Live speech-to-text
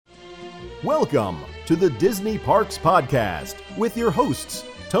Welcome to the Disney Parks Podcast with your hosts,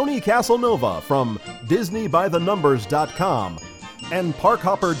 Tony Casanova from DisneyByTheNumbers.com and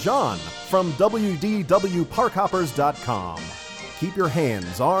Parkhopper John from WDWParkhoppers.com. Keep your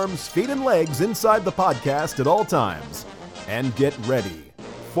hands, arms, feet, and legs inside the podcast at all times. And get ready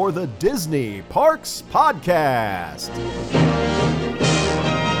for the Disney Parks Podcast.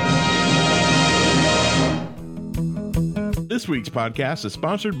 This week's podcast is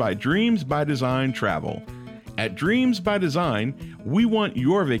sponsored by Dreams by Design Travel. At Dreams by Design, we want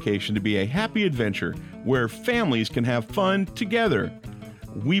your vacation to be a happy adventure where families can have fun together.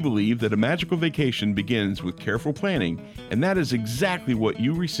 We believe that a magical vacation begins with careful planning, and that is exactly what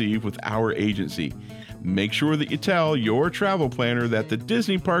you receive with our agency. Make sure that you tell your travel planner that the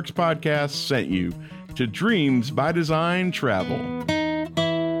Disney Parks Podcast sent you to Dreams by Design Travel.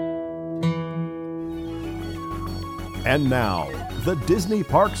 And now, the Disney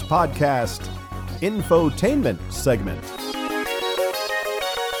Parks Podcast Infotainment segment.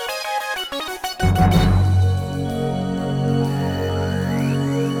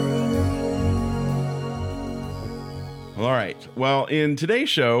 All right. Well, in today's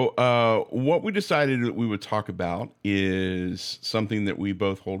show, what we decided that we would talk about is something that we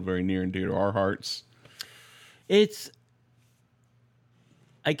both hold very near and dear to our hearts. It's,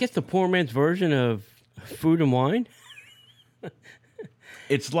 I guess, the poor man's version of Food and Wine.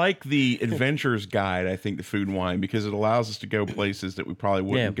 It's like the Adventurer's Guide, I think, to Food and Wine, because it allows us to go places that we probably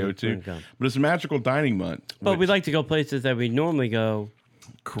wouldn't go to. But it's a magical dining month. But we like to go places that we normally go.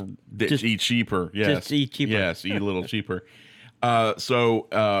 Just eat cheaper. Yes. Just eat cheaper. Yes, eat a little cheaper. So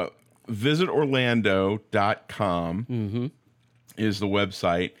visitorlando.com is the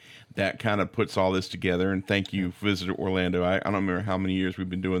website that kind of puts all this together. And thank you, Visit Orlando. I don't remember how many years we've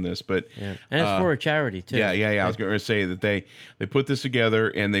been doing this, but and it's for a charity too. Yeah. I was going to say that they put this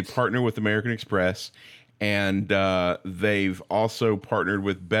together and they partner with American Express, and they've also partnered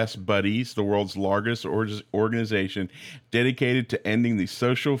with Best Buddies, the world's largest organization dedicated to ending the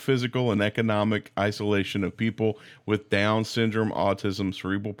social, physical, and economic isolation of people with Down syndrome, autism,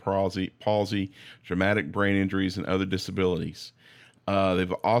 cerebral palsy, traumatic brain injuries, and other disabilities.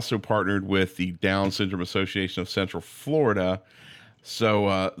 They've also partnered with the Down Syndrome Association of Central Florida.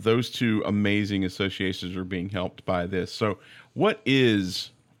 So those two amazing associations are being helped by this. So what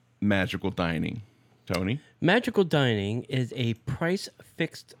is magical dining, Tony? Magical dining is a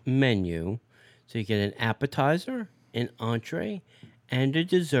price-fixed menu. So you get an appetizer, an entree, and a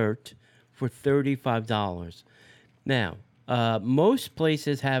dessert for $35. Now, most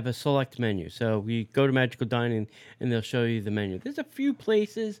places have a select menu. So you go to Magical Dining and they'll show you the menu. There's a few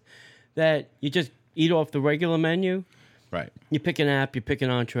places that you just eat off the regular menu. Right. You pick an app, you pick an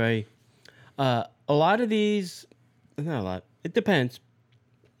entree. A lot of these, not a lot, it depends.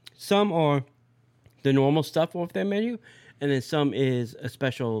 Some are the normal stuff off their menu, and then some is a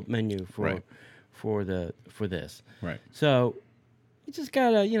special menu for this. Right. So you just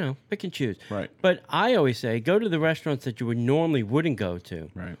gotta, pick and choose. Right. But I always say, go to the restaurants that you would normally wouldn't go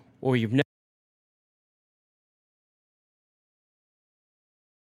to. Right. Or you've never.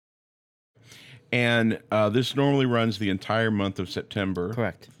 And this normally runs the entire month of September.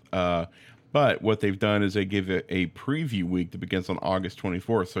 Correct. But what they've done is they give it a preview week that begins on August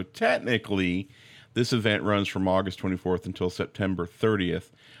 24th. So technically, this event runs from August 24th until September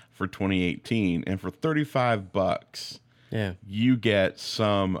 30th for 2018. And for $35, you get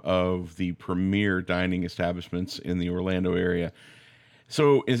some of the premier dining establishments in the Orlando area.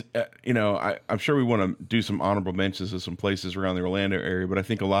 So, I'm sure we want to do some honorable mentions of some places around the Orlando area, but I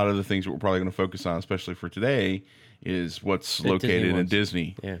think a lot of the things that we're probably going to focus on, especially for today, is what's located in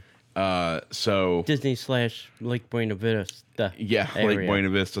Disney. Yeah. So Disney / Lake Buena Vista. Yeah, area. Lake Buena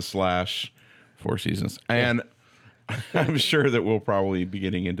Vista / Four Seasons. And I'm sure that we'll probably be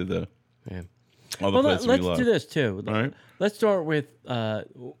getting into all the places we love. Let's do this too. All right. Let's start with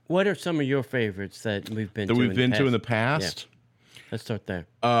what are some of your favorites that we've been to in the past? Yeah. Let's start there.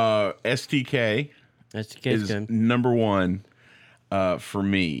 STK is good. number one for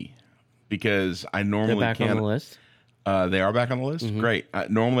me because I normally They're back on the list. They are back on the list. Mm-hmm. Great.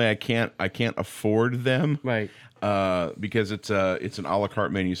 Normally, I can't afford them, right? Because it's an a la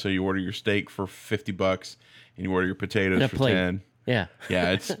carte menu. So you order your steak for $50, and you order your potatoes for $10. Yeah,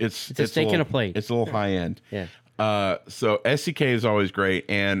 it's a steak and a plate. It's a little high end. Yeah. So STK is always great,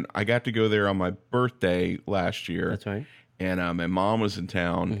 and I got to go there on my birthday last year. That's right. And my mom was in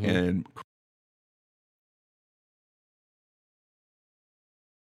town, and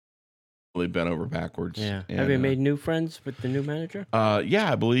really bent over backwards. Yeah. And, have you made new friends with the new manager?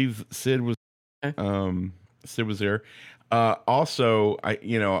 Yeah, I believe Sid was. Okay. Sid was there. Also,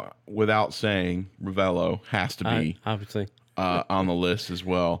 without saying, Ravello has to be Obviously. on the list as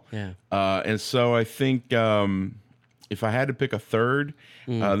well. Yeah. And so I think if I had to pick a third,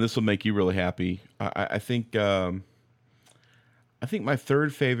 this will make you really happy. I think my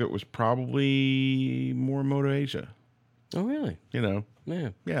third favorite was probably Morimoto Asia. Oh, really? Yeah.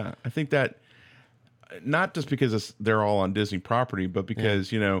 Yeah. I think that not just because they're all on Disney property, but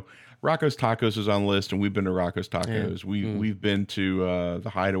because Rocco's Tacos is on the list, and we've been to Rocco's Tacos. We've been to the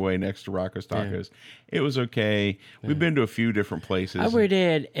Hideaway next to Rocco's Tacos. It was okay. We've been to a few different places. I would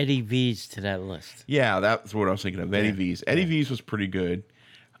add Eddie V's to that list. Yeah, that's what I was thinking of. Eddie V's. Eddie V's was pretty good.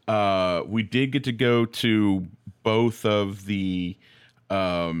 We did get to go to both of the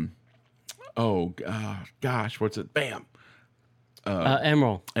what's it? Bam.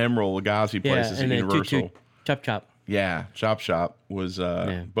 Emerald. Lagasse places at and then Universal. Chop Chop. Yeah, Chop Shop was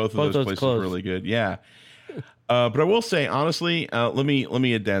both of those places closed. were really good. Yeah. But I will say honestly, let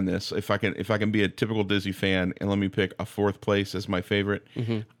me addend this if I can be a typical Disney fan, and let me pick a fourth place as my favorite.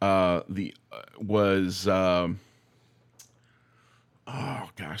 Oh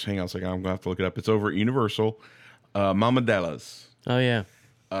gosh, hang on a second. I'm gonna have to look it up. It's over at Universal. Mama Della's. Oh yeah.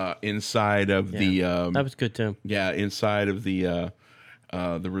 Inside of the that was good too. Yeah, inside of the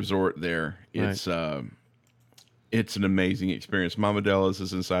resort there. It's an amazing experience. Mama Della's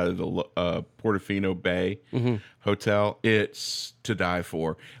is inside of the Portofino Bay Hotel. It's to die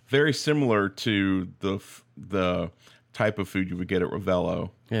for. Very similar to the type of food you would get at Ravello.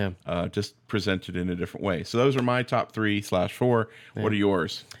 Yeah. Just presented in a different way. So those are my top 3/4. Yeah. What are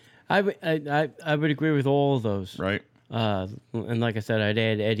yours? I would agree with all of those. Right. And like I said, I'd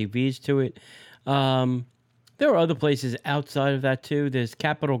add Eddie V's to it. There are other places outside of that too. There's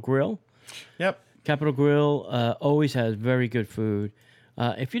Capitol Grill. Yep. Capitol Grill always has very good food.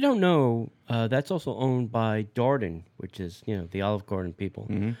 If you don't know, that's also owned by Darden, which is the Olive Garden people.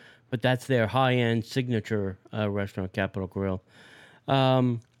 Mm-hmm. But that's their high-end signature restaurant, Capitol Grill.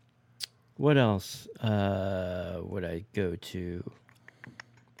 What else would I go to?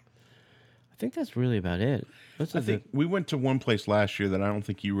 I think that's really about it. I think we went to one place last year that I don't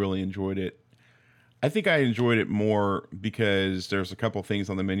think you really enjoyed it. I think I enjoyed it more because there's a couple things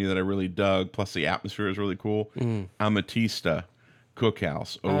on the menu that I really dug. Plus, the atmosphere is really cool. Amatista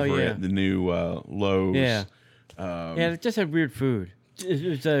Cookhouse over at the new Lowe's. Yeah, it just had weird food. It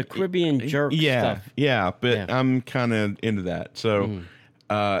was a Caribbean jerk stuff. Yeah, but I'm kind of into that. So,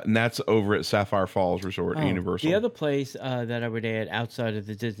 and that's over at Sapphire Falls Resort at Universal. The other place that I would add outside of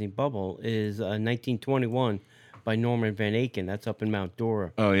the Disney bubble is 1921 by Norman Van Aken. That's up in Mount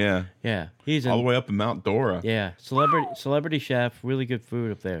Dora. Oh, yeah. Yeah. He's all the way up in Mount Dora. Yeah. Celebrity chef. Really good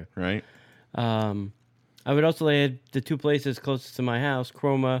food up there. Right. I would also add the two places closest to my house,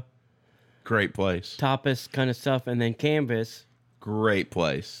 Chroma. Great place. Tapas kind of stuff. And then Canvas. Great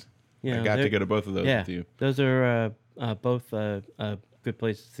place. I got to go to both of those with you. Those are both good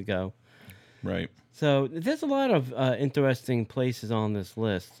places to go. Right. So there's a lot of interesting places on this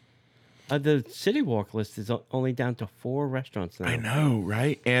list. The City Walk list is only down to 4 restaurants now. I know,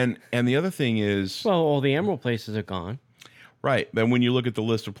 right? And the other thing is... Well, all the Emerald places are gone. Right. Then when you look at the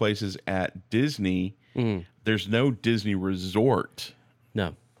list of places at Disney, there's no Disney Resort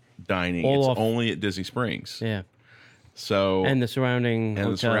dining. It's only at Disney Springs. Yeah. So and the surrounding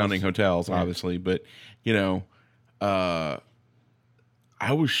hotels, obviously. But, I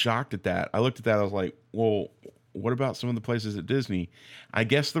was shocked at that. I looked at that. I was like, well... What about some of the places at Disney? I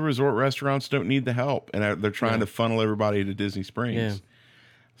guess the resort restaurants don't need the help, and they're trying to funnel everybody to Disney Springs. Yeah.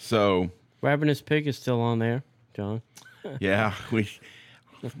 So, Ravenous Pig is still on there, John. Yeah,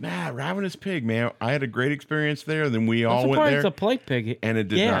 Ravenous Pig, man. I had a great experience there. Then we all went there. It's a Polite Pig, and it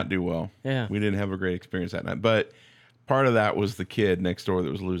did not do well. Yeah, we didn't have a great experience that night. But part of that was the kid next door that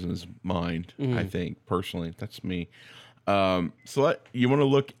was losing his mind. I think personally, that's me. So you want to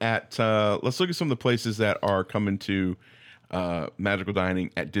look at let's look at some of the places that are coming to magical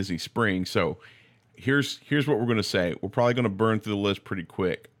dining at Disney Springs. So here's what we're going to say. We're probably going to burn through the list pretty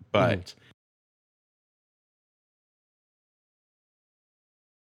quick, but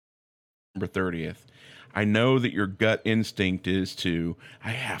November 30th. I know that your gut instinct is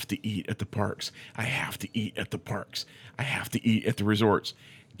I have to eat at the parks. I have to eat at the parks. I have to eat at the resorts.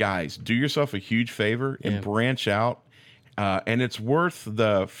 Guys, do yourself a huge favor and branch out. And it's worth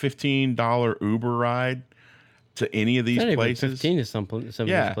the $15 Uber ride to any of these places. 15 to some of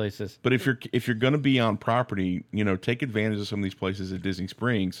these places. But if you're going to be on property, take advantage of some of these places at Disney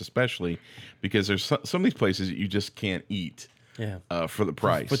Springs, especially because there's some of these places that you just can't eat. For the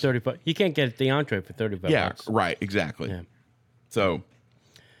price. For $35. You can't get the entree for $35. Yeah, right, exactly. Yeah. So,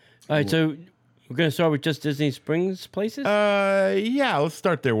 all right, so We're going to start with just Disney Springs places? Yeah, let's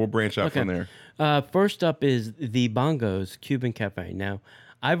start there. We'll branch out from there. First up is the Bongos Cuban Cafe. Now,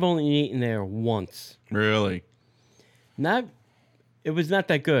 I've only eaten there once. Really? It was not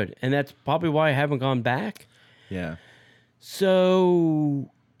that good, and that's probably why I haven't gone back. Yeah.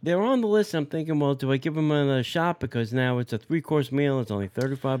 So they're on the list. I'm thinking, well, do I give them another shot because now it's a 3-course meal? It's only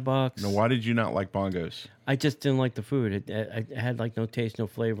 $35. Now, why did you not like Bongos? I just didn't like the food. It had like no taste, no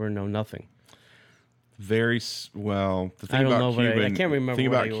flavor, no nothing. Well. The thing I don't about know, Cuban, I can't remember. The thing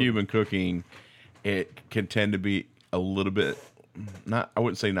what about Cuban cooking, it can tend to be a little bit. I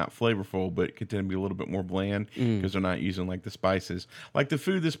wouldn't say not flavorful, but it can tend to be a little bit more bland because they're not using like the spices. Like the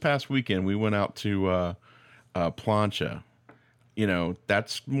food this past weekend, we went out to Plancha. You know,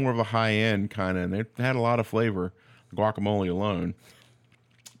 that's more of a high end kind of, and they had a lot of flavor, guacamole alone.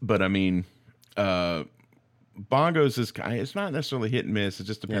 But I mean, Bongos it's not necessarily hit and miss. It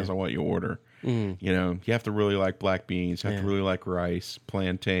just depends on what you order. You know, you have to really like black beans, you have to really like rice,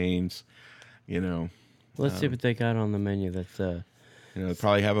 plantains, you know. Let's see what they got on the menu. That's You know, they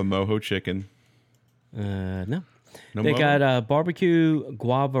probably have a mojo chicken. no. No They mojo? got barbecue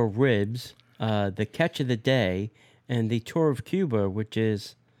guava ribs, the catch of the day, and the tour of Cuba, which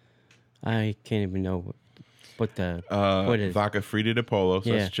is I can't even know what what is. Vaca frita de polo, so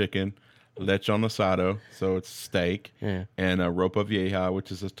Yeah. that's chicken. Lechon asado, so it's steak. Yeah. And ropa vieja,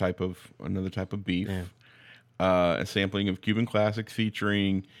 which is another type of beef. Yeah. A sampling of Cuban classics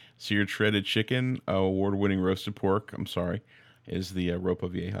featuring seared shredded chicken, award-winning roasted pork. Is the ropa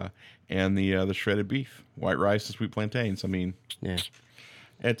vieja, and the shredded beef, white rice, and sweet plantains. I mean, Yeah.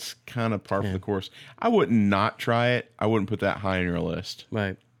 it's kind of par for the course. I wouldn't not try it. I wouldn't put that high on your list.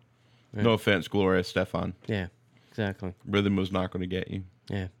 Right. No offense, Gloria Stefan. Yeah. Exactly. Rhythm was not going to get you.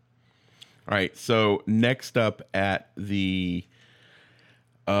 Yeah. All right. So next up at the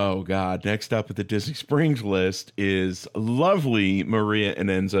Disney Springs list is lovely Maria and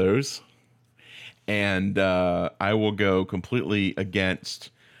Enzo's. And I will go completely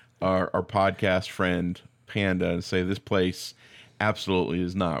against our podcast friend Panda and say this place absolutely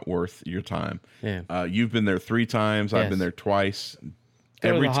is not worth your time. Yeah. You've been there 3 times. I've Yes. been there twice.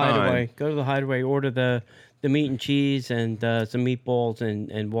 Go Every to the time. Hideaway. Go to the Hideaway. Order the meat and cheese and some meatballs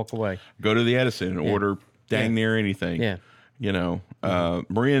and walk away. Go to the Edison and order dang near anything. Yeah. You know,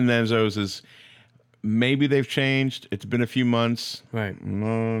 Maria and Enzo's is maybe they've changed. It's been a few months. Right.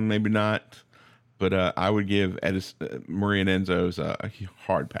 Maybe not. But I would give Maria and Enzo's a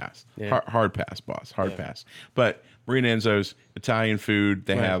hard pass. Yeah. Hard pass, boss. Hard pass. But Maria and Enzo's Italian food,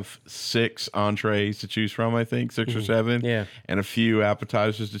 they have 6 entrees to choose from, I think, 6 or 7. Yeah. And a few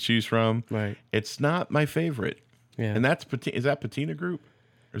appetizers to choose from. Right. It's not my favorite. Yeah. And is that Patina Group?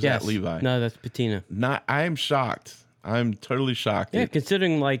 Or is that Levi? No, that's Patina. I am shocked. I'm totally shocked. Yeah,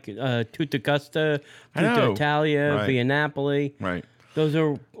 considering like Tutta Gusta, I Tutta know. Italia, Right. Via Napoli. Right. Those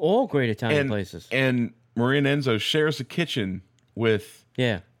are all great Italian places. And Maria and Enzo shares a kitchen with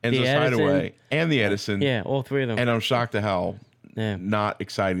Yeah. Enzo's The Edison. Hideaway and the Edison. Yeah, all 3 of them. And I'm shocked at how Yeah. not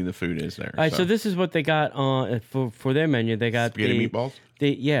exciting the food is there. All right, so this is what they got on for their menu. They got Spaghetti meatballs?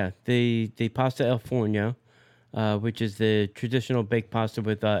 The pasta al forno, which is the traditional baked pasta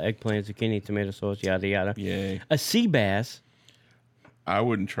with eggplant, zucchini, tomato sauce, yada yada. Yay. A sea bass I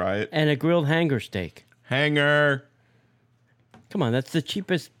wouldn't try it. and a grilled hanger steak. Hanger. Come on, that's the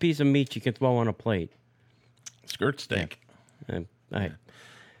cheapest piece of meat you can throw on a plate. Skirt steak. All right.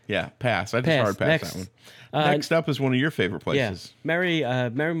 Yeah, pass. I just Pass. hard pass Next. that one. Next up is one of your favorite places. Yeah,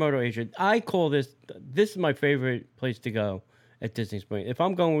 Marimoto Asia. I call this is my favorite place to go at Disney Springs. If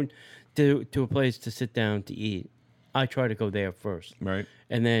I'm going to a place to sit down to eat, I try to go there first. Right.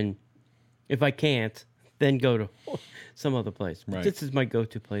 And then if I can't, then go to some other place. But Right. this is my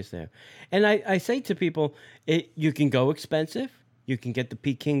go-to place there. And I say to people, you can go expensive. You can get the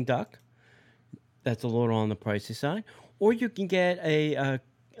Peking duck. That's a little on the pricey side. Or you can get a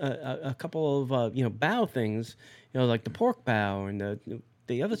couple of bao things, like the pork bao and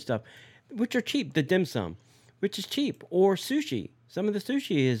the other stuff, which are cheap. The dim sum, which is cheap, or sushi. Some of the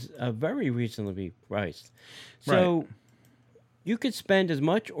sushi is very reasonably priced. So you could spend as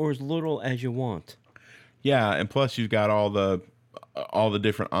much or as little as you want. Yeah, and plus you've got all the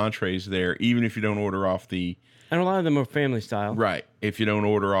different entrees there, even if you don't order off the And a lot of them are family style. right. If you don't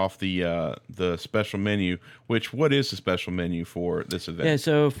order off the special menu, what is the special menu for this event? Yeah,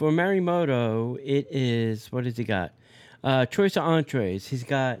 so for Marimoto, it is, what has he got? Choice of entrees. He's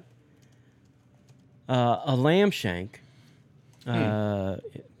got a lamb shank,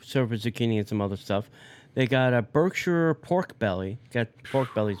 served with zucchini and some other stuff. They got a Berkshire pork belly. Got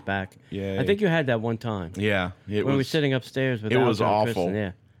pork bellies back. Yay. I think you had that one time. Yeah, it When we were was sitting upstairs with it was Aljo and awful. Kristen.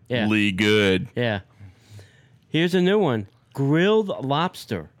 Yeah. Yeah. good. Yeah. Here's a new one. Grilled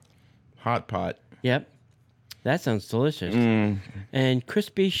lobster. Hot pot. Yep. That sounds delicious. Mm. And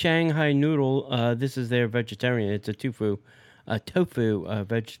crispy Shanghai noodle. This is their vegetarian. It's a tofu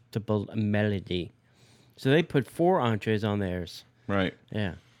vegetable melody. So they put 4 entrees on theirs. Right.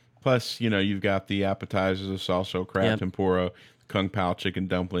 Yeah. Plus, you've got the appetizers of salsa, crab Yep. tempura, kung pao chicken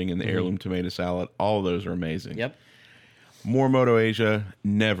dumpling, and the heirloom tomato salad. All of those are amazing. Yep. Morimoto Asia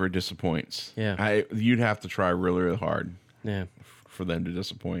never disappoints. Yeah. You'd have to try really, really hard Yeah. for them to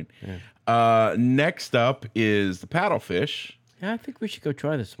disappoint. Yeah. Next up is the paddlefish. Yeah, I think we should go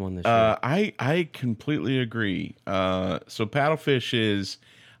try this one this year. I completely agree. So paddlefish is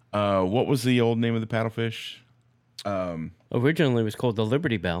what was the old name of the paddlefish? Originally, it was called the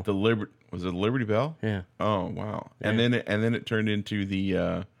Liberty Bell. Was it the Liberty Bell? Yeah. Oh wow! Yeah. And then it turned into the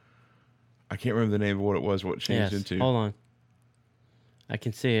I can't remember the name of what it was. What it changed into? Hold on. I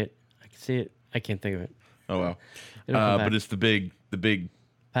can see it. I can't think of it. Oh wow! It'll come But back. it's the big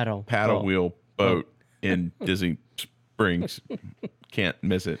Paddle. paddle Oh. wheel boat in Disney Springs. Can't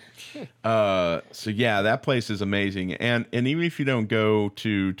miss it. So yeah, that place is amazing. And even if you don't go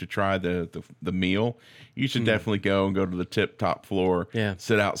to try the meal, you should definitely go to the top floor. Yeah.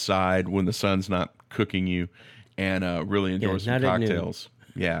 Sit outside when the sun's not cooking you, and really enjoy some not at noon. cocktails.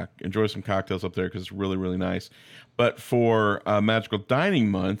 Yeah, enjoy some cocktails up there because it's really, really nice. But for Magical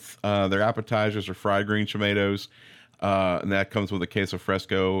Dining Month, their appetizers are fried green tomatoes, and that comes with a queso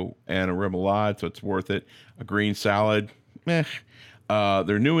fresco and a remoulade, so it's worth it. A green salad, meh.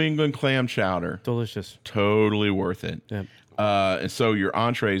 Their New England clam chowder, Delicious. totally worth it. Yep. And so your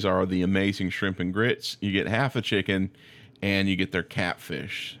entrees are the amazing shrimp and grits. You get half a chicken, and you get their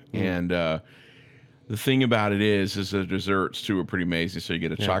catfish. And the thing about it is the desserts too are pretty amazing. So you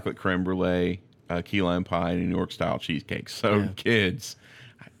get a chocolate creme brulee, key lime pie, and a New York style cheesecake. So kids,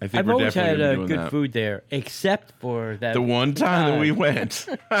 I think I've we're always definitely had gonna be doing good that. food there, except for that. The one time that we went,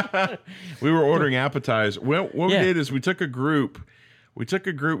 we were ordering appetizers. Well, what we Yeah. did is we took a group. We did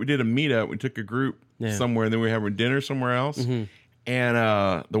a meetup. We took a group somewhere, and then we were having dinner somewhere else. And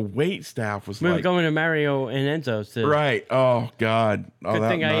the wait staff was We were like, going to Mario and Enzo's too. right. Oh God. Oh, Good that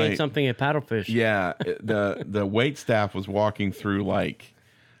thing I night. ate something at Paddlefish. Yeah. The wait staff was walking through like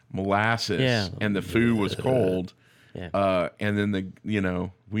molasses, Yeah. and the food was cold. Yeah. And then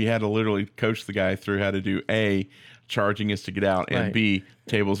we had to literally coach the guy through how to do A, charging us to get out, and Right. B,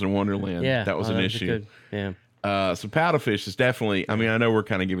 tables in Wonderland. Yeah. That was an issue. Good. Yeah. So paddlefish is definitely. I mean, I know we're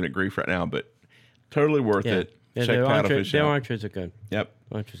kind of giving it grief right now, but totally worth Yeah. it. Yeah, Check paddlefish their out. entrees are good. Yep.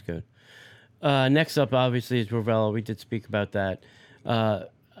 Entrees good. Next up, obviously, is Ravello. We did speak about that.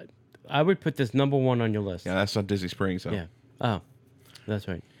 I would put this number 1 on your list. Yeah, that's not Disney Springs though. Yeah. Oh, that's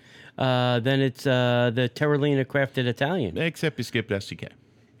right. Then it's the Terralina Crafted Italian. Except you skipped STK.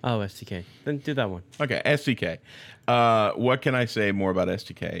 Oh, STK. Then do that one. Okay, STK. What can I say more about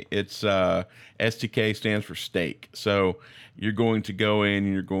STK? It's STK stands for steak. So you're going to go in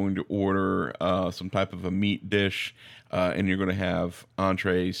and you're going to order some type of a meat dish, and you're going to have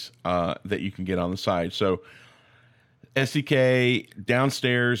entrees that you can get on the side. So STK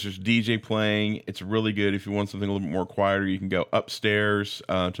downstairs, there's DJ playing. It's really good. If you want something a little bit more quieter, you can go upstairs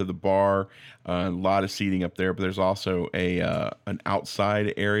to the bar. A lot of seating up there, but there's also an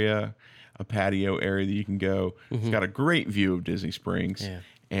outside area, a patio area that you can go. It's got a great view of Disney Springs. Yeah.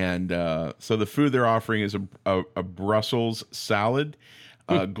 And so the food they're offering is a Brussels salad,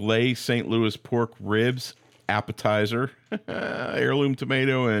 glazed St. Louis pork ribs, appetizer, heirloom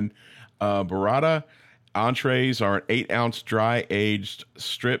tomato, and burrata. Entrees are an 8-ounce dry aged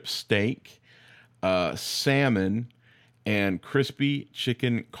strip steak, salmon, and crispy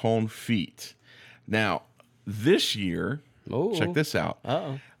chicken confit. Now, this year, Ooh. check this out.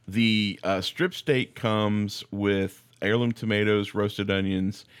 Uh-oh. The strip steak comes with heirloom tomatoes, roasted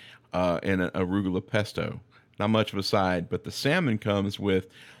onions, and an arugula pesto. Not much of a side, but the salmon comes with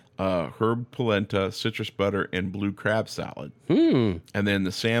herb polenta, citrus butter, and blue crab salad. And then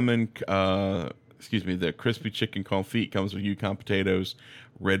the salmon, the crispy chicken confit comes with Yukon potatoes,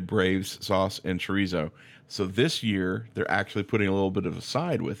 red braves sauce, and chorizo. So this year, they're actually putting a little bit of a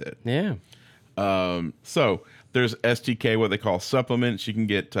side with it. Yeah. So there's STK, what they call supplements. You can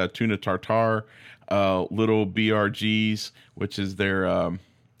get tuna tartare, little BRGs, which is their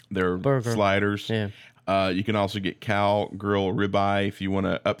Burger. sliders. Yeah. You can also get cow grill ribeye if you want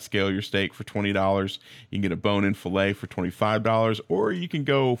to upscale your steak for $20. You can get a bone-in fillet for $25, or you can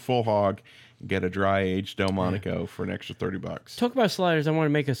go full hog and get a dry-aged Delmonico for an extra $30. Talk about sliders. I want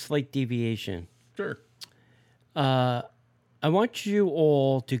to make a slight deviation. Sure. I want you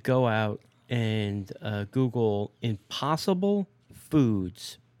all to go out and Google impossible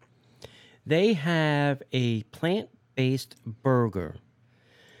foods. They have a plant-based burger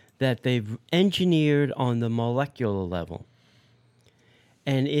that they've engineered on the molecular level.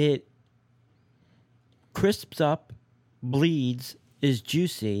 And it crisps up, bleeds, is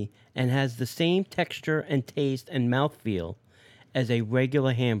juicy, and has the same texture and taste and mouthfeel as a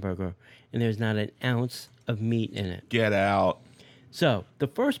regular hamburger. And there's not an ounce of meat in it. Get out. So the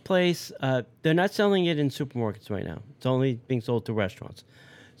first place, they're not selling it in supermarkets right now. It's only being sold to restaurants.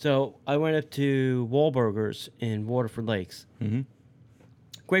 So I went up to Wahlburgers in Waterford Lakes. Mm-hmm.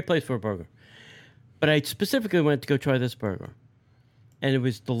 Great place for a burger. But I specifically went to go try this burger. And it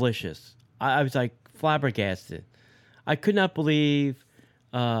was delicious. I was like flabbergasted. I could not believe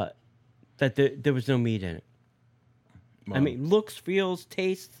that there was no meat in it. Wow. I mean, looks, feels,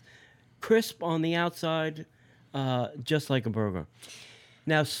 tastes, crisp on the outside, just like a burger.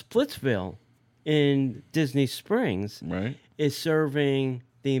 Now, Splitsville in Disney Springs Right. is serving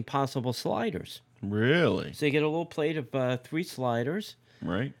the Impossible sliders. Really? So you get a little plate of 3 sliders,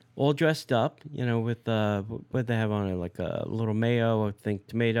 Right. all dressed up, with what they have on it, like a little mayo, I think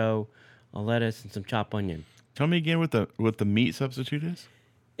tomato, a lettuce, and some chopped onion. Tell me again what the meat substitute is.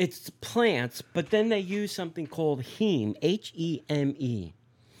 It's plants, but then they use something called heme, Heme,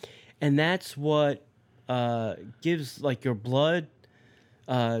 and that's what gives like your blood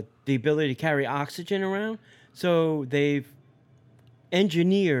the ability to carry oxygen around. So they've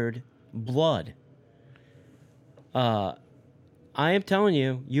engineered blood. I am telling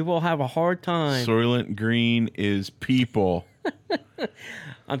you, you will have a hard time. Soylent Green is people.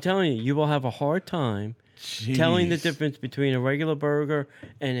 I'm telling you, you will have a hard time telling the Jeez. difference between a regular burger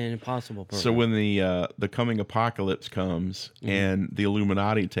and an Impossible burger. So when the coming apocalypse comes Mm-hmm. and the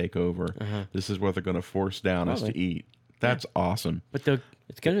Illuminati take over, this is what they're going to force down us to Probably. eat. That's awesome. but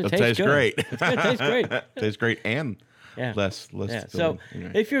it's going to It taste tastes good. great. It's going to taste great. Tastes great and Yeah. less. Yeah. So filling.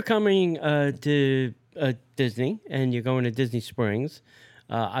 Anyway. if you're coming to Disney and you're going to Disney Springs,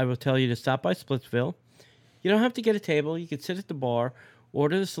 I will tell you to stop by Splitsville. You don't have to get a table. You can sit at the bar,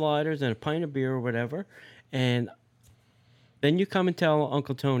 order the sliders and a pint of beer or whatever, and then you come and tell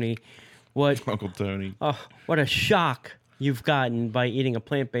Uncle Tony what Uncle Tony. what a shock you've gotten by eating a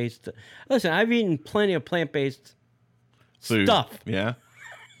plant-based. Listen, I've eaten plenty of plant-based Food. stuff, Yeah.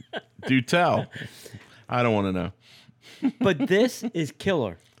 Do tell. I don't want to know. but this is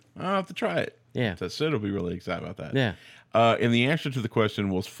killer. I'll have to try it. Yeah. So Sid will be really excited about that. Yeah. And the answer to the question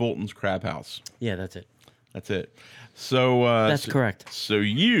was Fulton's Crab House. Yeah, that's it. That's it. So That's correct. So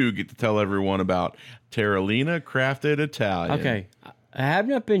you get to tell everyone about Terralina Crafted Italian. Okay. I have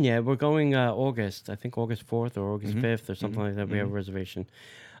not been yet. We're going August. I think August 4th or August 5th or something like that. We have a reservation.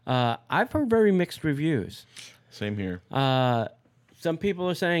 I've heard very mixed reviews. Same here. Some people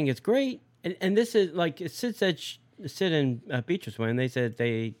are saying it's great. And this is like Sid said, Sid and Beatrice went, and they said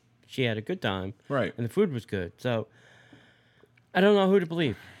she had a good time. Right. And the food was good. So I don't know who to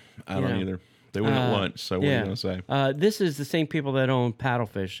believe. I don't either. They went at lunch, so what are you going to say? This is the same people that own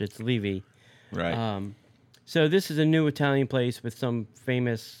Paddlefish. It's Levy. Right. So this is a new Italian place with some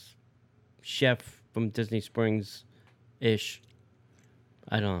famous chef from Disney Springs-ish.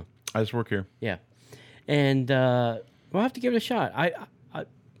 I don't know. I just work here. Yeah. And we'll have to give it a shot. I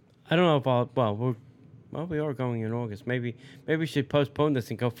don't know if I'll... Well, we are going in August. Maybe we should postpone this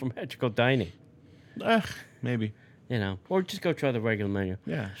and go for Magical Dining. Maybe. Or just go try the regular menu.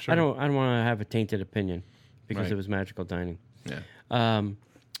 Yeah, sure. I don't want to have a tainted opinion because Right. it was Magical Dining. Yeah.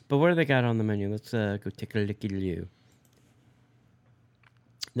 But what do they got on the menu? Let's go take a look at you.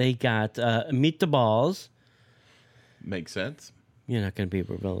 They got meatballs. Makes sense. You're not going to be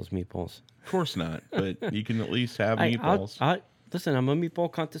Ravello's meatballs. Of course not, but you can at least have I'll- meatballs. listen, I'm a meatball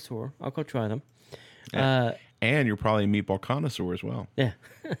connoisseur. I'll go try them. And you're probably a meatball connoisseur as well. Yeah.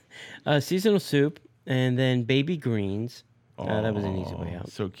 Seasonal soup, and then baby greens. That was an easy way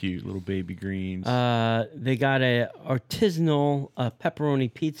out. So cute, little baby greens. They got a artisanal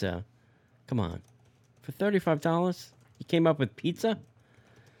pepperoni pizza. Come on. For $35? You came up with pizza?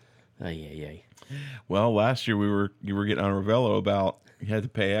 Yeah. Well, last year you were getting on Ravello about you had to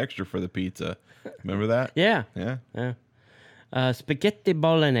pay extra for the pizza. Remember that? Yeah. Yeah. Spaghetti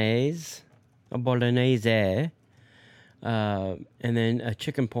bolognese, and then a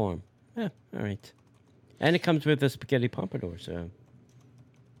chicken parm. Yeah, all right. And it comes with a spaghetti pompadour. So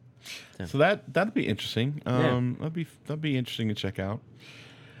So that'd be interesting. That'd be interesting to check out.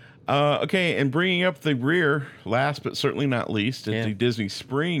 Okay, and bringing up the rear, last but certainly not least, at the Disney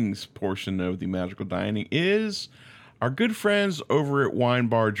Springs portion of the Magical Dining is our good friends over at Wine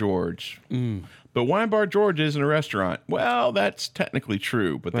Bar George. But Wine Bar George isn't a restaurant. Well, that's technically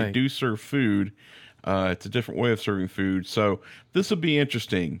true, but they Right. do serve food. It's a different way of serving food. So this will be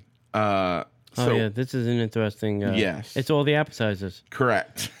interesting. So, yeah, this is an interesting. Yes. It's all the appetizers.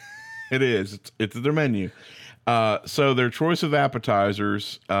 correct. It is. It's their menu. So their choice of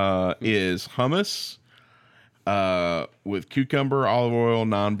appetizers is hummus with cucumber, olive oil,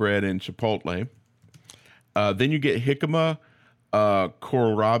 naan bread, and chipotle. Then you get jicama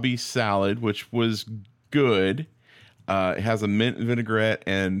kohlrabi salad, which was good. It has a mint vinaigrette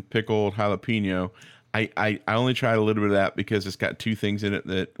and pickled jalapeno. I only tried a little bit of that because it's got two things in it,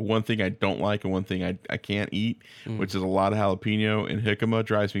 that one thing I don't like and one thing I can't eat, which is a lot of jalapeno, and jicama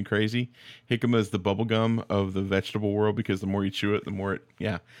drives me crazy. Jicama is the bubble gum of the vegetable world because the more you chew it, the more it,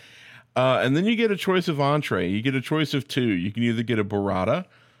 yeah. And then you get a choice of entree. You get a choice of two. You can either get a burrata,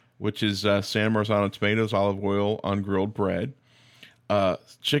 which is San Marzano tomatoes, olive oil on grilled bread,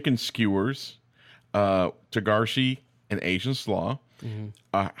 chicken skewers, tagarshi, and Asian slaw,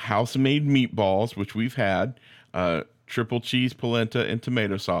 house-made meatballs, which we've had, triple cheese polenta and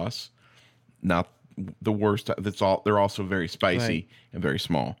tomato sauce. Not the worst. They're also very spicy and very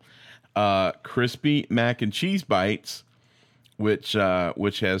small. Crispy mac and cheese bites, which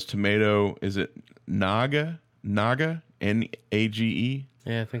has tomato. Is it Naga? Nage?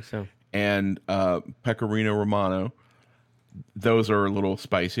 Yeah, I think so. And pecorino romano. Those are a little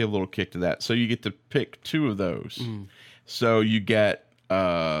spicy, a little kick to that. So you get to pick two of those. So you get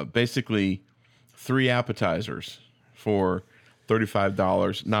basically 3 appetizers for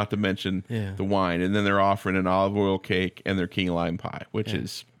 $35, not to mention the wine. And then they're offering an olive oil cake and their key lime pie, which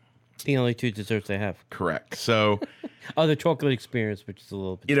is the only 2 desserts they have. correct. So, The chocolate experience, which is a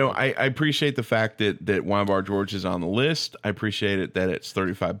little bit. you know, I appreciate the fact that Wine Bar George is on the list. I appreciate it that it's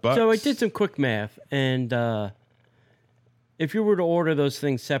 $35. So I did some quick math, and if you were to order those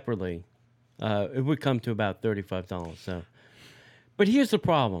things separately, it would come to about $35. So, but here's the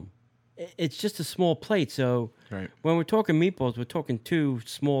problem: it's just a small plate. So Right. when we're talking meatballs, we're talking 2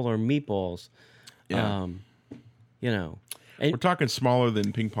 smaller meatballs. Yeah. You know, We're talking smaller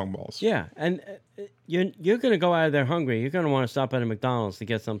than ping pong balls. yeah, and you're going to go out of there hungry. You're going to want to stop at a McDonald's to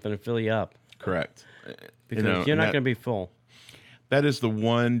get something to fill you up Correct. because You know, you're not that- going to be full. That is the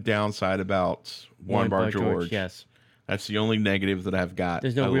one downside about Wine Bar George. Yes, That's the only negative that I've got.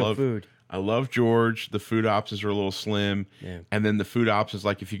 there's no real food. I love George. The food options are a little slim. Yeah. And then the food options,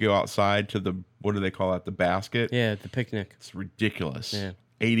 like if you go outside to the, what do they call that? The basket. Yeah, the picnic. It's ridiculous. Yeah.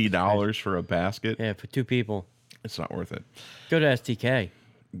 $80 for a basket. Yeah, for 2 people. It's not worth it. Go to STK.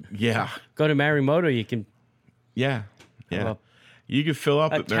 Yeah. Go to Marimoto. You can Yeah. Yeah. Well, You can fill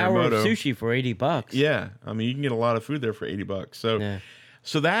up a at tower of Marimoto. sushi for $80. Yeah. I mean, you can get a lot of food there for $80. So, Yeah.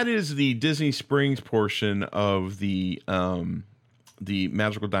 so that is the Disney Springs portion of the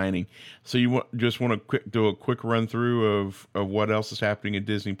magical dining. So you just want to do a quick run through of what else is happening at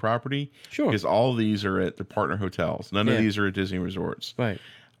Disney property? Sure. Because all of these are at the partner hotels. None of these are at Disney resorts. Right.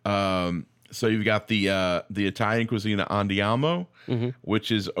 So you've got the Italian cuisine at Andiamo,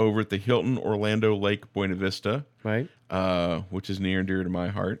 which is over at the Hilton Orlando Lake Buena Vista, Right. which is near and dear to my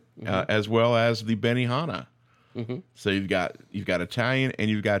heart, as well as the Benihana. So you've got Italian and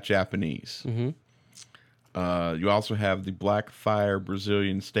you've got Japanese. You also have the Blackfire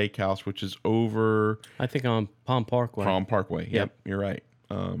Brazilian Steakhouse, which is over I think on Palm Parkway. Palm Parkway. Yep, you're right.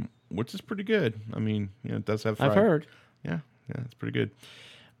 Which is pretty good. I mean, it does have fried. I've heard. Yeah, it's pretty good.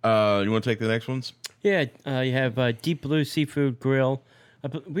 You want to take the next ones? Yeah, you have Deep Blue Seafood Grill.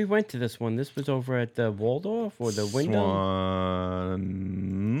 We went to this one. This was over at the Waldorf or the Wyndham.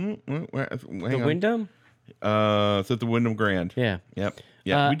 The Wyndham? It's at the Wyndham Grand. Yeah. Yep.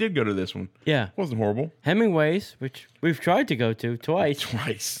 Yeah, we did go to this one. Yeah. It wasn't horrible. Hemingway's, which we've tried to go to twice.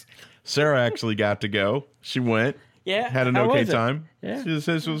 Twice. Sarah actually got to go. She went. Yeah. Had an how okay was it? time. Yeah. She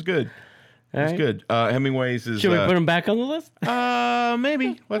says it was good. It All was right. good. Hemingway's is. Should we put them back on the list?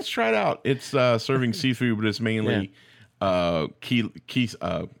 Maybe. Let's try it out. It's serving seafood, but it's mainly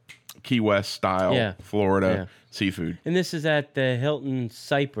Key West style Florida seafood. And this is at the Hilton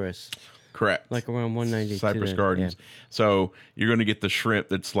Cypress, Correct. like around 192. Cypress there. Gardens. So you're going to get the shrimp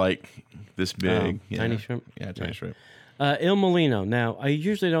that's like this big. tiny shrimp? Yeah, tiny shrimp. Il Molino. Now, I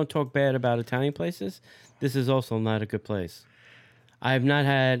usually don't talk bad about Italian places. This is also not a good place. I have not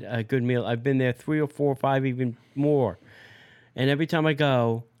had a good meal. I've been there 3 or 4 or 5, even more. And every time I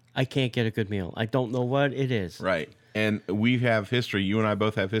go, I can't get a good meal. I don't know what it is. Right. And we have history. You and I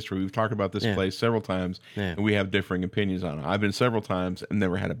both have history. We've talked about this place several times, and we have differing opinions on it. I've been several times and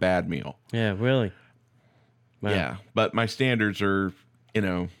never had a bad meal. Yeah, really. Wow. Yeah, but my standards are,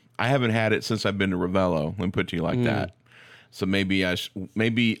 I haven't had it since I've been to Ravello. Let me put it to you like that. So maybe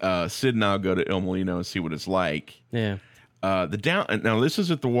Sid and I'll go to Il Molino and see what it's like. Yeah. Now this is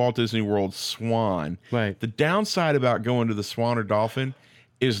at the Walt Disney World Swan. Right. The downside about going to the Swan or Dolphin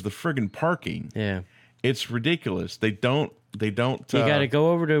is the friggin' parking. Yeah. It's ridiculous. They don't. You got to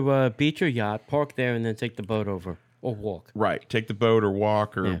go over to beach or yacht, park there, and then take the boat over or walk. Right. Take the boat or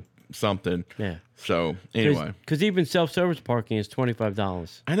walk or Yeah. something. Yeah. So anyway, because even self-service parking is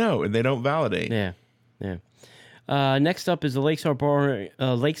 $25. I know, and they don't validate. Yeah, yeah. Next up is the Lakeside Bar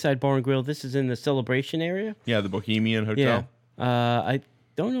and Grill. This is in the Celebration area. Yeah, the Bohemian Yeah. Hotel. I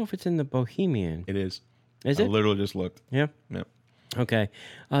don't know if it's in the Bohemian. It is. Is I it? literally just looked. Yeah. Yep. Okay.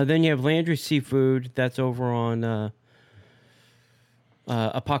 Then you have Landry Seafood. That's over on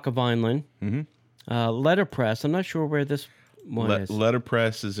Apoca Vineland. Mm-hmm. Letterpress. I'm not sure where this one is.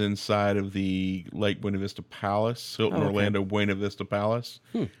 Letterpress is inside of the Lake Buena Vista Palace, Hilton okay. Orlando Buena Vista Palace.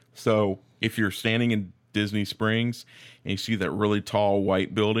 So if you're standing in Disney Springs and you see that really tall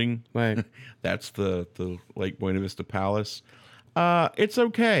white building, Right. that's the Lake Buena Vista Palace. It's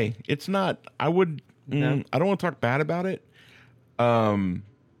okay. It's not. I don't want to talk bad about it.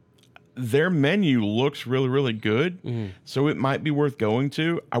 Their menu looks really, really good, so it might be worth going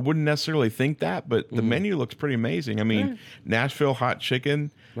to. I wouldn't necessarily think that, but the menu looks pretty amazing. I mean, Nashville hot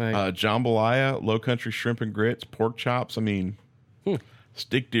chicken, Right. jambalaya, low country shrimp and grits, pork chops. I mean,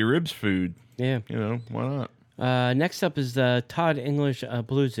 stick to ribs food. Yeah. You know, why not? Next up is the Todd English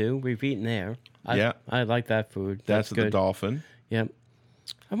Blue Zoo. We've eaten there. Yeah. I like that food. That's at good. the Dolphin. Yep.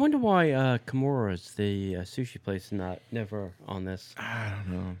 I wonder why Kimura's, the sushi place, is never on this. I don't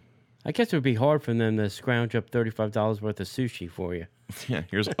know. I guess it would be hard for them to scrounge up $35 worth of sushi for you. Yeah,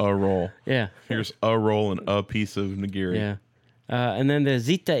 here's a roll. Yeah. Here's a roll and a piece of nigiri. Yeah. And then there's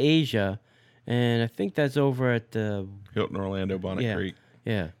Zeta Asia, and I think that's over at the Hilton Orlando Bonnet Creek.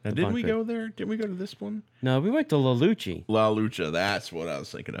 Yeah. Now, the didn't we Bonnet go there? Didn't we go to this one? No, we went to La Luci. La Lucha. That's what I was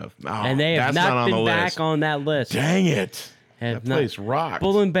thinking of. Oh, And they have that's not on been the back list. on that list. Dang it. Have That not- place rocks.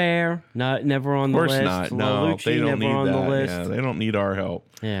 Bull and Bear, never on Of the course list. not. La No, Luci, they don't never need on that. the list. Yeah, they don't need our help.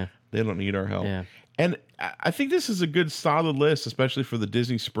 Yeah. They don't need our help. Yeah. And I think this is a good solid list, especially for the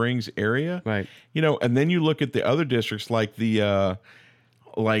Disney Springs area. Right. You know, and then you look at the other districts like the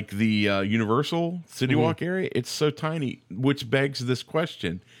Universal City Mm-hmm. Walk area. It's so tiny, which begs this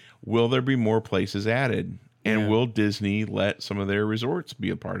question: will there be more places added? And Yeah. will Disney let some of their resorts be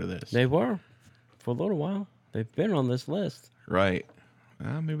a part of this? They were for a little while. They've been on this list. Right.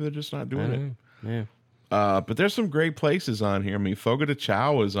 Maybe they're just not doing it. Yeah. But there's some great places on here. I mean, Fogo de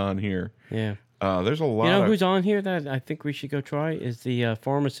Chao is on here. Yeah. There's a lot You know of... who's on here that I think we should go try is the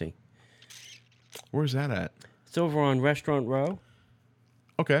pharmacy. Where's that at? It's over on Restaurant Row.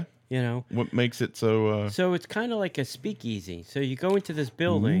 Okay. You know, What makes it so... so it's kind of like a speakeasy. So you go into this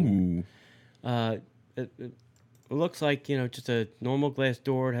building. Ooh. It looks like, you know, just a normal glass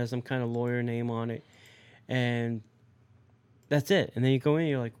door. It has some kind of lawyer name on it, and that's it. And then you go in,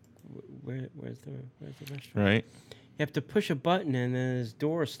 you're like, where's the restaurant? Right. You have to push a button, and then this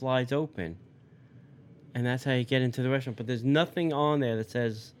door slides open, and that's how you get into the restaurant. But there's nothing on there that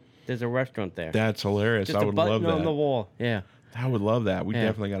says there's a restaurant there. That's hilarious. Just I a would button love that. on the wall. Yeah. I would love that. We Yeah.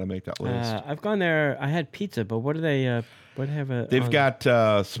 definitely got to make that list. I've gone there. I had pizza, but what do they? What do they have? They've got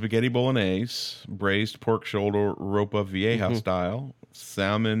spaghetti bolognese, braised pork shoulder ropa vieja Mm-hmm. style,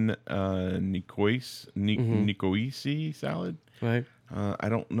 salmon nicoisi salad. right. I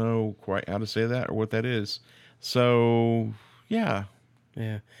don't know quite how to say that or what that is. So, yeah.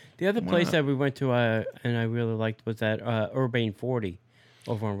 Yeah. The other place not? that we went to and I really liked was that Urbane 40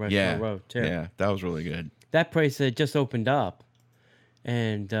 over on Restaurant Yeah. Road too. Yeah, that was really good. That place had just opened up,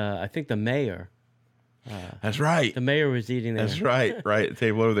 and I think the mayor That's right. was eating there. That's right. Right at the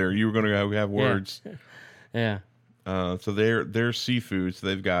table over there. You were going to have words. Yeah. So they're seafood. So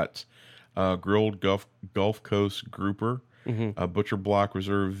they've got grilled Gulf Coast grouper, butcher block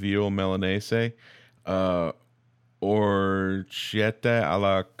reserve veal milanese, orchetta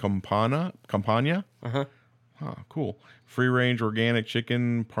alla campana. Uh-huh. Oh, cool. Free range organic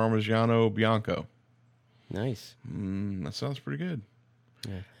chicken parmigiano bianco. Nice. That sounds pretty good.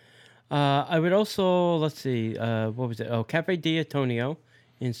 I would also, let's see, what was it? Oh, Cafe D'Antonio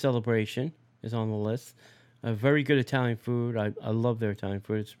in Celebration is on the list. Very good Italian food. I love their Italian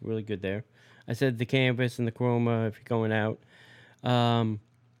food. It's really good there. I said the Canvas and the Chroma if you're going out.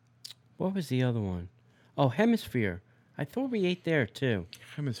 What was the other one? Oh, Hemisphere. I thought we ate there too.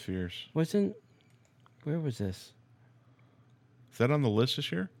 Hemispheres. Where was this? Is that on the list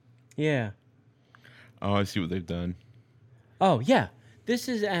this year? Yeah. Oh, I see what they've done. Oh, yeah. This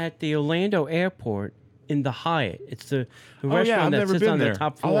is at the Orlando Airport in the Hyatt. It's the restaurant that sits on the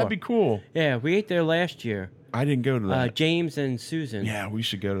top floor. Oh, that'd be cool. Yeah, we ate there last year. I didn't go to that. James and Susan. Yeah, we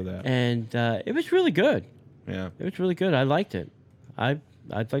should go to that. And it was really good. Yeah. It was really good. I liked it. I'd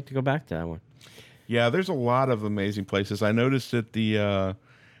like to go back to that one. Yeah, there's a lot of amazing places. I noticed at the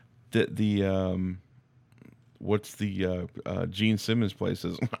what's the Gene Simmons place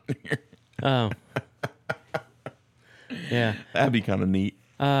is on here. Oh. Yeah. That'd be kind of neat.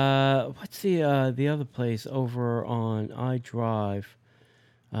 What's the other place over on iDrive?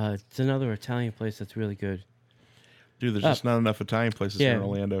 It's another Italian place that's really good. Dude, there's just not enough Italian places in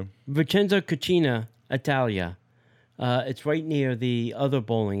Orlando. Vincenzo Cucina Italia. It's right near the other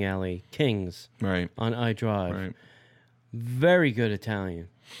bowling alley, Kings, Right. on iDrive. Right. Very good Italian.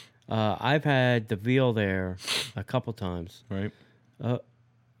 I've had the veal there a couple times, Right.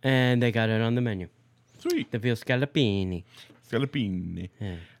 and they got it on the menu. Sweet. The veal scallopini. Scallopini.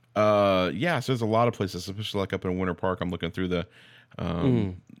 Yeah. So there's a lot of places, especially like up in Winter Park. I'm looking through the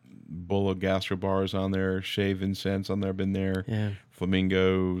Bulla Gastro bars on there, Chez Vincennes on there. Been there. Yeah.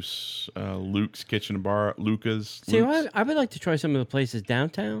 Flamingos, Luke's Kitchen Bar, Luca's. See, Luke's. I would like to try some of the places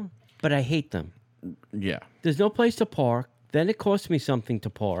downtown, but I hate them. Yeah. There's no place to park. Then it costs me something to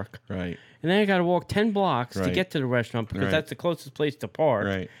park. Right. And then I got to walk 10 blocks to Right. get to the restaurant because Right. that's the closest place to park.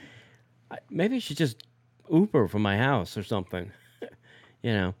 Right. Maybe I should just Uber from my house or something.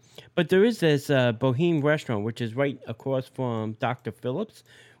 But there is this Boheme restaurant, which is right across from Dr. Phillips,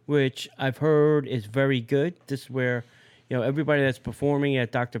 which I've heard is very good. This is where, everybody that's performing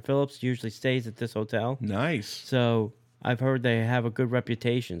at Dr. Phillips usually stays at this hotel. Nice. So I've heard they have a good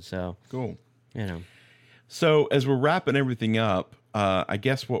reputation. So, Cool. So as we're wrapping everything up, I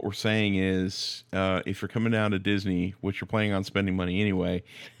guess what we're saying is if you're coming down to Disney, which you're planning on spending money anyway,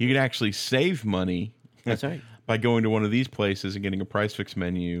 you can actually save money. That's right. By going to one of these places and getting a price fix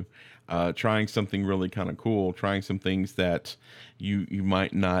menu, trying something really kind of cool, trying some things that you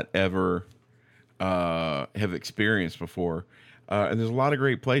might not ever have experienced before. And there's a lot of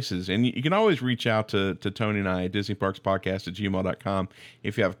great places. And you can always reach out to Tony and I at DisneyParksPodcast@gmail.com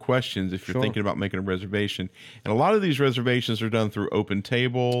if you have questions, if you're Sure. thinking about making a reservation. And a lot of these reservations are done through Open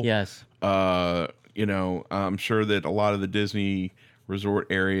Table. yes. I'm sure that a lot of the Disney resort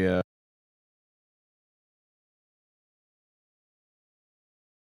area,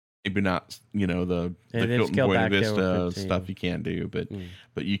 maybe not, the they've Hilton scaled Buena back their Vista Open stuff Table. you can't do, but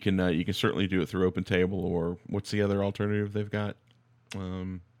you can certainly do it through Open Table, or what's the other alternative they've got?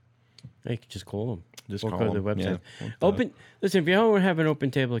 You can just call them. Just or call go to the them, website. yeah. Listen, if you don't have an Open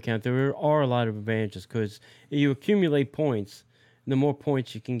Table account, there are a lot of advantages because you accumulate points. The more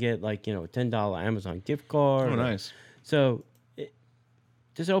points you can get, like a $10 Amazon gift card. Oh, nice. So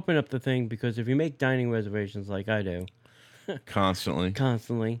just open up the thing because if you make dining reservations like I do Constantly.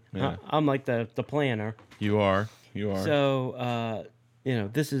 constantly, I'm like the planner. You are. So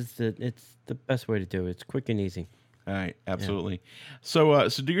this is it's the best way to do it. It's quick and easy. All right, absolutely. So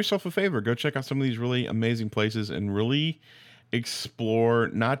do yourself a favor. Go check out some of these really amazing places and really explore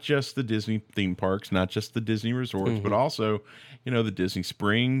not just the Disney theme parks, not just the Disney resorts, but also, the Disney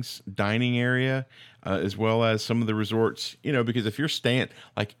Springs dining area, as well as some of the resorts, because if you're staying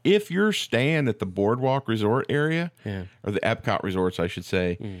at the Boardwalk Resort area, or the Epcot resorts, I should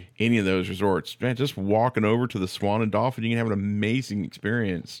say, any of those resorts, man, just walking over to the Swan and Dolphin, you can have an amazing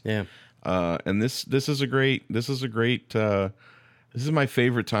experience. Yeah. And this is my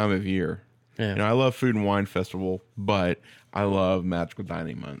favorite time of year. Yeah. I love Food and Wine Festival, but I love Magical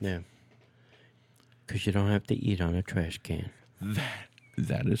Dining Month. Yeah. Because you don't have to eat on a trash can.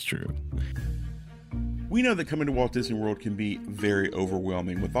 That is true. We know that coming to Walt Disney World can be very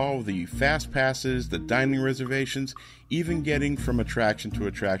overwhelming with all the fast passes, the dining reservations, even getting from attraction to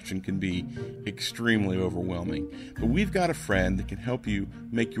attraction can be extremely overwhelming. But we've got a friend that can help you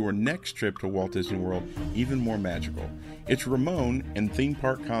make your next trip to Walt Disney World even more magical. It's Ramon and Theme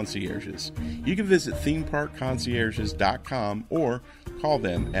Park Concierges. You can visit themeparkconcierges.com or call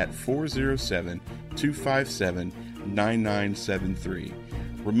them at 407-257-9973.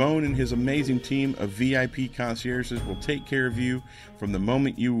 Ramon and his amazing team of VIP concierges will take care of you from the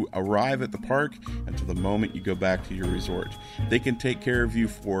moment you arrive at the park until the moment you go back to your resort. They can take care of you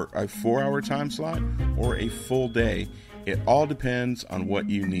for a 4-hour time slot or a full day. It all depends on what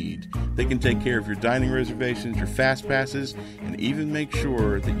you need. They can take care of your dining reservations, your fast passes, and even make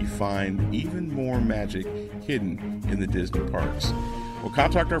sure that you find even more magic hidden in the Disney parks. Well,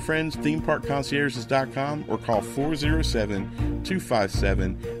 contact our friends, themeparkconcierges.com, or call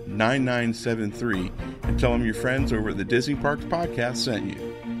 407-257-9973 and tell them your friends over at the Disney Parks Podcast sent you.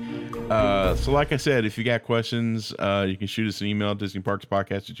 So like I said, if you got questions, you can shoot us an email,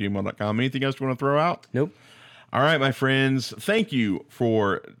 DisneyParksPodcast@gmail.com. Anything else you want to throw out? Nope. All right, my friends, thank you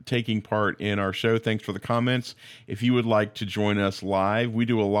for taking part in our show. Thanks for the comments. If you would like to join us live, we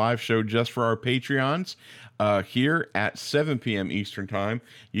do a live show just for our Patreons. here at 7 p.m. Eastern Time.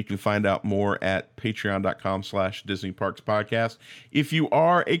 You can find out more at patreon.com/Disney Parks Podcast. If you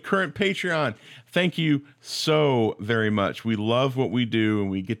are a current Patreon, thank you so very much. We love what we do, and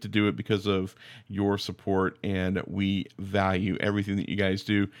we get to do it because of your support, and we value everything that you guys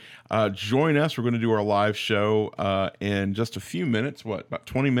do. Join us. We're going to do our live show in just a few minutes, about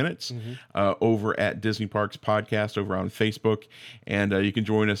 20 minutes, over at Disney Parks Podcast over on Facebook. And you can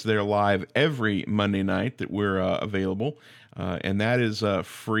join us there live every Monday night that we're available. And that is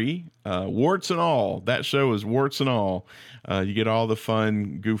free, warts and all. That show is warts and all. You get all the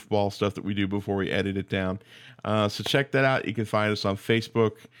fun goofball stuff that we do before we edit it down. So check that out. You can find us on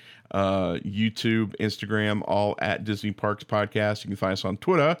Facebook, YouTube, Instagram, all at Disney Parks Podcast. You can find us on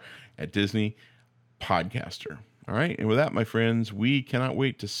Twitter at Disney Podcaster. All right. And with that, my friends, we cannot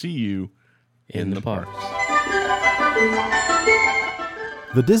wait to see you in the parks.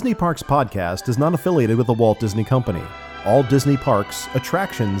 The Disney Parks Podcast is not affiliated with the Walt Disney Company. All Disney parks,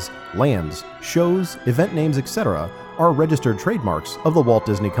 attractions, lands, shows, event names, etc. are registered trademarks of the Walt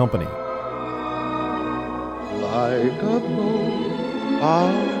Disney Company. Like a bolt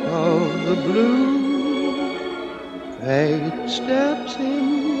out of the blue, fate steps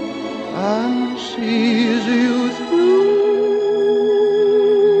in and sees you through.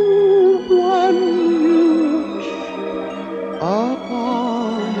 One you wish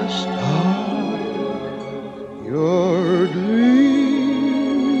upon a star.